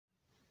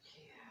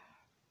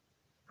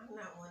I'm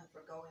not one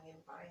for going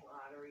and buying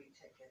lottery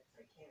tickets.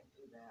 I can't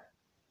do that.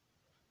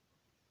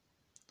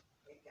 I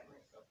can't get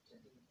myself to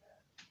do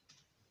that.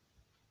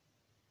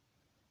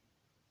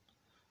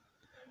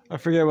 I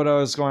forget what I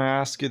was going to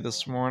ask you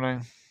this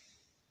morning.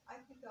 I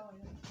could go in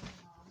and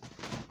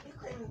You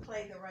couldn't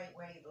play the right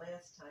way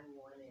last time you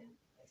went in.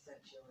 I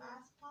sent you in.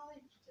 ask Polly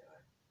to do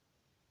it.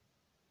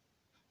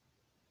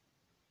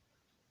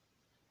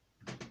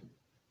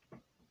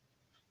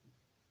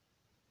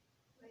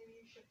 Maybe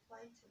you should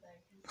play today.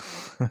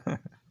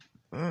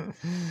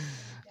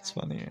 It's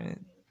funny, right?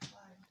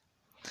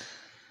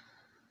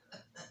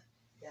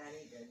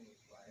 Daddy didn't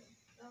play.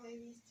 No,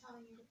 maybe he's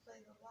telling you to play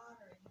the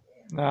lottery.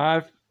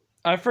 No,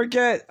 I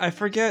forget.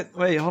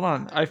 Wait, hold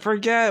on. I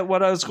forget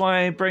what I was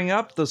going to bring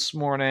up this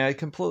morning. I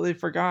completely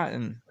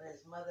forgotten. When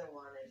his mother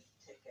wanted a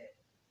ticket.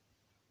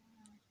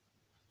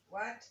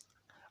 What?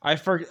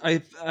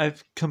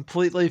 I've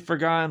completely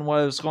forgotten what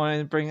I was going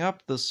to bring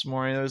up this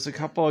morning. There's a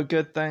couple of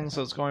good things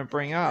I was going to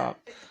bring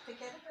up.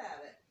 Forget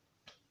about it.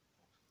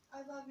 I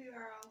love you,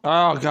 Earl.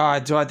 Oh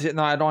God,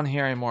 no, I don't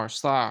hear anymore.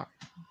 Stop,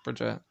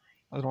 Bridget.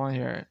 I don't want to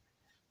hear it.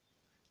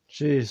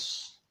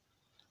 Jeez.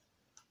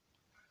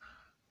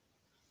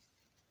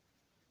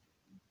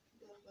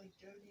 You look like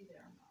Jody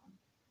there, Mom.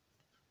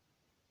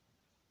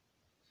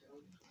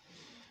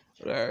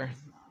 There.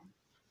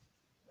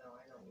 No,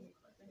 I don't look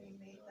like And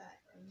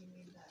you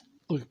made that.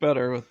 Look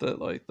better with it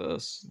like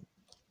this.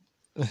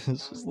 It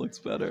just looks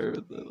better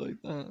with it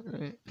like that,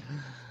 right?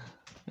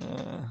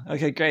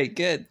 Okay, great,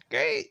 good,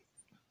 great.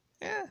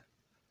 Yeah.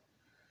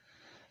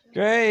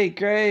 Great,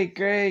 good.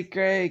 Great.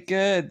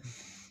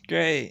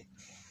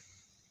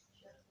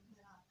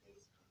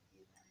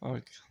 Okay. Yeah,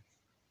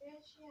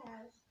 she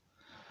has.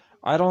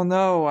 I don't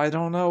know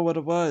what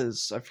it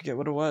was. I forget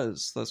what it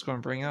was that's going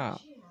to bring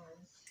up. She has.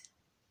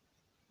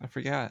 I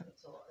forget.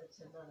 It's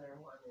another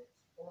one.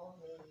 It's all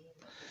me.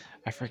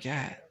 I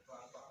forget.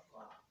 Blah, blah,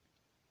 blah.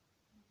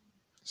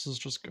 This is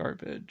just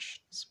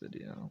garbage, this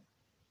video.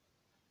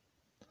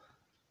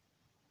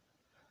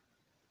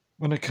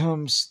 When it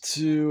comes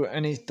to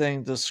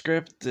anything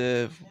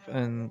descriptive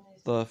in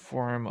the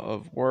form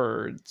of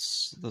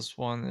words, this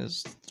one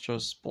is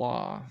just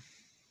blah.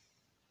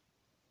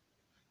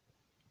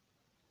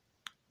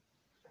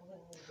 I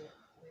wouldn't leave it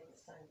where the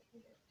sun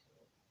can get to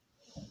it.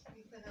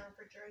 You put it in the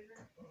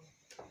refrigerator?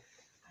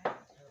 I don't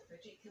know,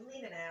 but you can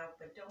leave it out,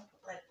 but don't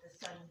let the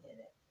sun hit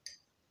it.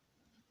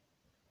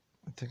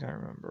 I think I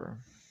remember.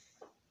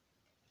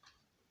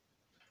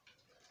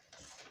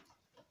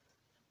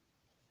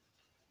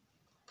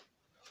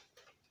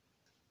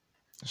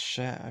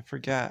 Shit, I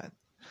forget. It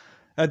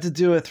had to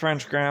do with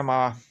French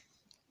grandma.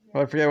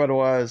 But I forget what it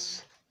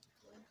was.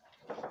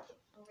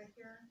 Over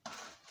here?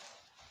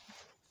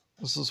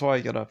 This is why I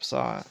get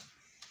upset.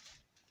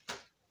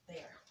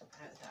 There,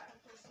 how's that?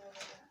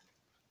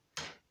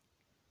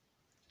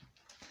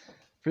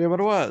 Forget what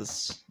it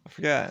was. I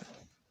forget.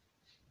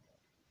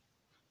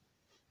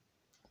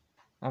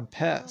 I'm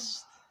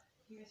pissed.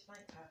 Here's my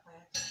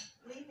papa.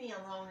 Leave me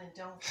alone and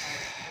don't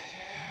fight,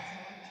 okay?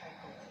 Someone tried to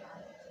put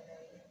on it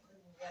today,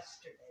 including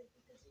yesterday,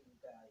 because of you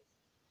guys.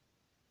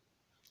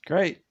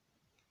 Great.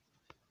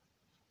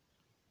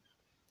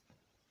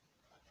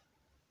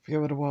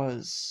 Forget what it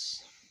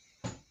was.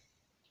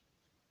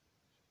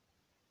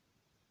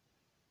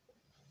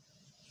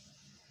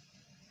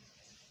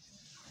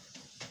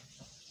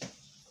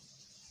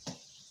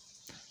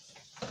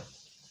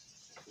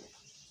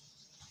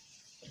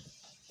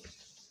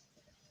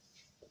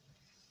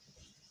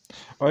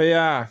 Oh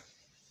yeah.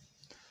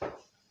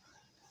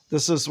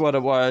 This is what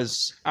it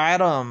was.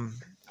 Adam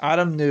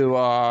knew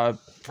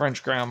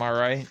French grandma,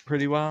 right?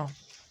 Pretty well.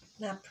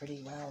 Not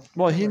pretty well.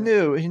 Well, he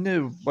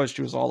knew what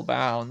she was all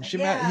about. And he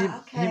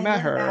met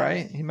her,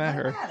 right? He met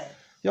her.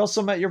 He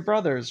also met your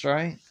brothers,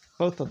 right?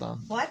 Both of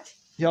them. What?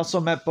 He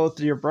also met both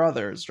of your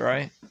brothers,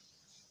 right?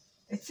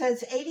 It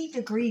says 80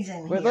 degrees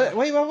in here.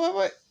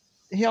 Wait.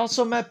 He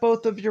also met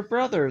both of your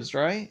brothers,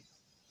 right?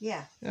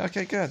 Yeah.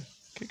 Okay, good.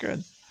 Okay,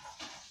 good.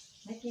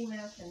 Mickey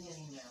Mouse and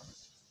Minnie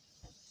Mouse.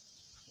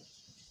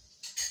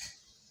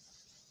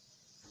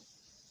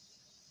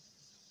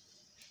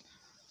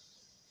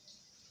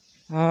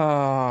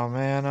 Oh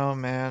man.